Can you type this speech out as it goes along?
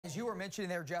As you were mentioning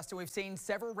there, Justin, we've seen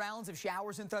several rounds of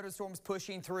showers and thunderstorms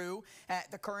pushing through at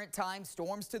the current time.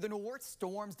 Storms to the north,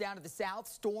 storms down to the south,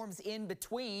 storms in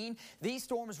between. These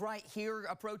storms right here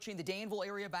approaching the Danville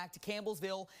area back to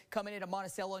Campbellsville, coming into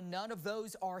Monticello. None of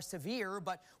those are severe,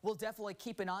 but we'll definitely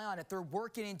keep an eye on it. They're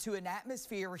working into an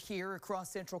atmosphere here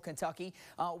across central Kentucky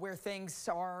where things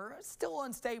are still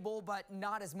unstable, but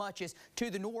not as much as to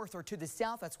the north or to the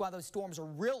south. That's why those storms are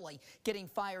really getting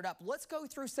fired up. Let's go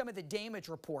through some of the damage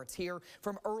reports here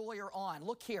from earlier on.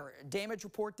 Look here, damage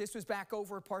report. This was back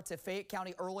over parts of Fayette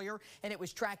County earlier, and it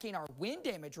was tracking our wind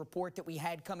damage report that we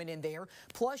had coming in there.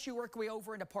 Plus, you work way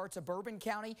over into parts of Bourbon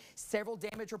County, several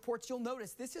damage reports. You'll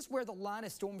notice this is where the line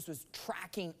of storms was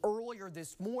tracking earlier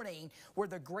this morning, where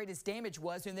the greatest damage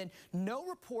was, and then no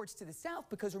reports to the south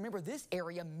because remember, this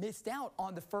area missed out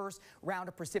on the first round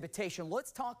of precipitation.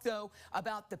 Let's talk, though,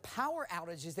 about the power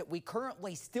outages that we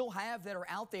currently still have that are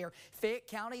out there. Fayette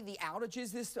County, the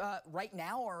outages this right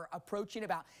now are approaching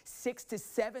about 6,000 to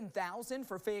 7,000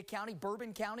 for Fayette County.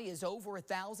 Bourbon County is over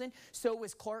 1,000. So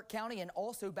is Clark County, and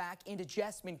also back into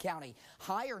Jessamine County.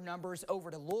 Higher numbers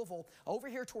over to Louisville. Over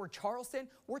here toward Charleston,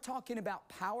 we're talking about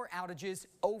power outages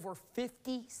over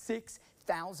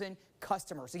 56,000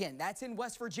 customers. Again, that's in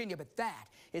West Virginia, but that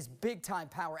is big time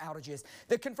power outages.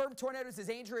 The confirmed tornadoes, as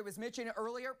Andrea was mentioning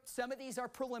earlier, some of these are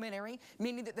preliminary,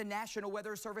 meaning that the National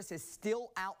Weather Service is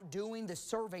still out doing the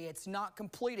survey. It's not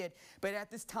completed, but at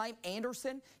this time,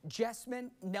 Anderson, Jessamine,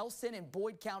 Nelson, and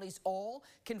Boyd counties all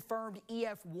confirmed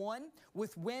EF-1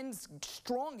 with winds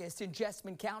strongest in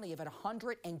Jessamine County of at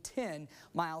 110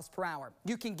 miles per hour.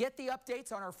 You can get the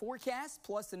updates on our forecast,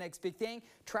 plus the next big thing,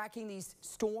 tracking these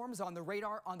storms on the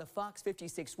radar on the Fox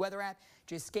 56 weather app.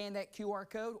 Just scan that QR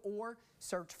code or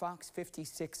search Fox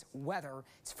 56 weather.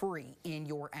 It's free in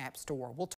your app store. We'll